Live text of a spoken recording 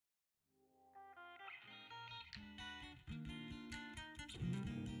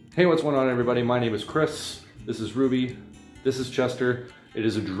Hey, what's going on everybody? My name is Chris, this is Ruby, this is Chester. It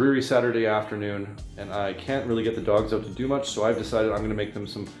is a dreary Saturday afternoon and I can't really get the dogs out to do much, so I've decided I'm going to make them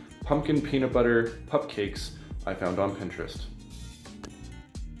some pumpkin peanut butter pupcakes I found on Pinterest.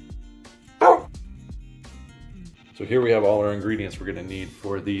 So here we have all our ingredients we're going to need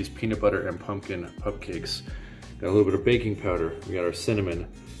for these peanut butter and pumpkin pupcakes. Got a little bit of baking powder, we got our cinnamon,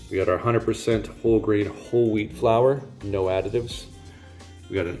 we got our 100% whole grain whole wheat flour, no additives.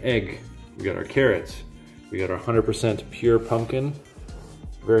 We got an egg, we got our carrots, we got our 100% pure pumpkin,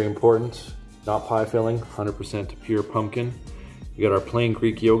 very important, not pie filling, 100% pure pumpkin. We got our plain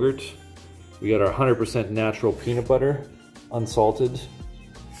Greek yogurt, we got our 100% natural peanut butter, unsalted,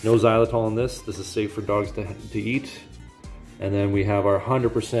 no xylitol in this is safe for dogs to eat. And then we have our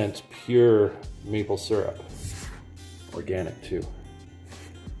 100% pure maple syrup, organic too.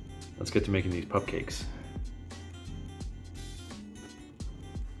 Let's get to making these pupcakes.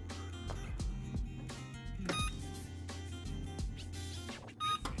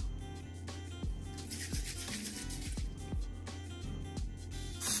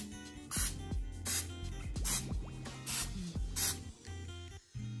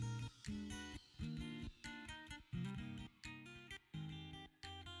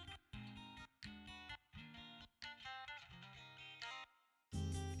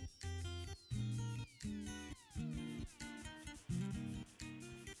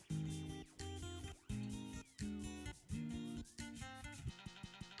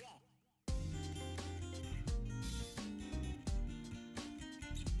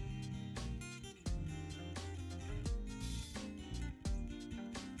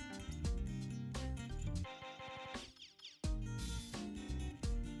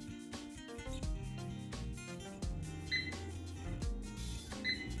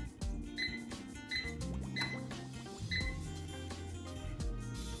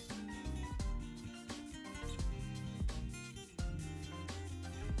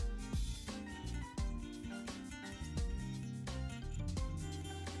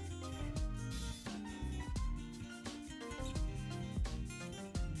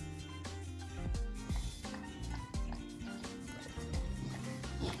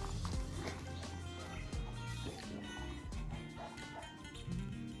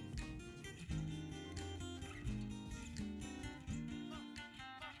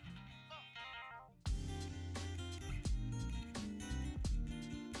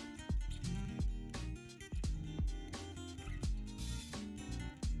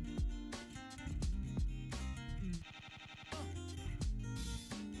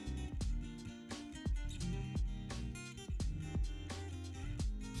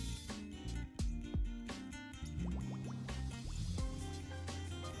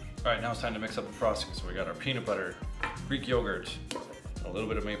 All right, now it's time to mix up the frosting. So we got our peanut butter, Greek yogurt, and a little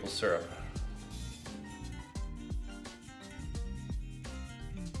bit of maple syrup.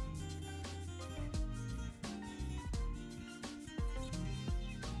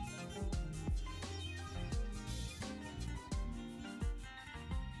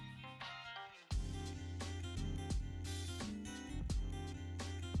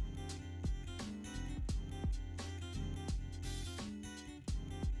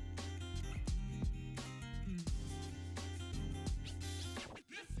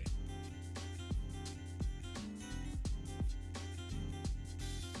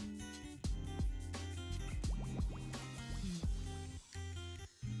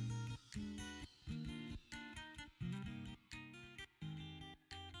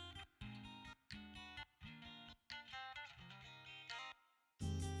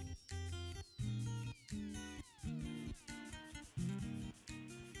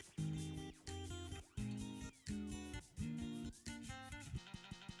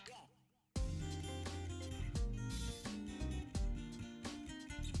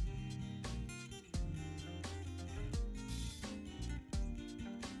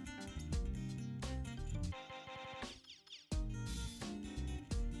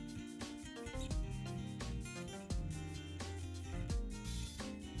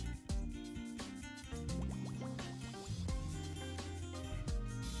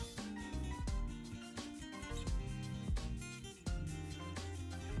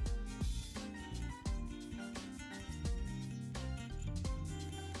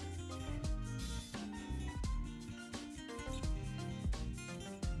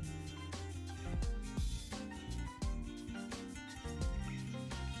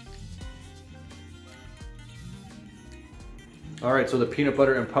 All right, so the peanut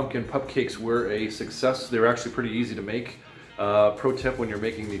butter and pumpkin pupcakes were a success. They were actually pretty easy to make. Pro tip when you're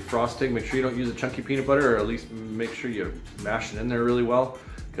making the frosting, make sure you don't use a chunky peanut butter, or at least make sure you mash it in there really well.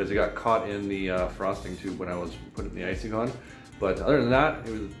 because it got caught in the frosting tube when I was putting the icing on. But other than that,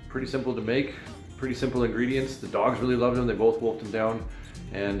 it was pretty simple to make, pretty simple ingredients. The dogs really loved them. They both wolfed them down.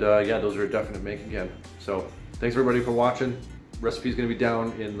 And yeah, those are a definite make again. So thanks everybody for watching. Recipe's gonna be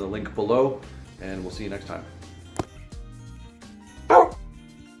down in the link below, and we'll see you next time.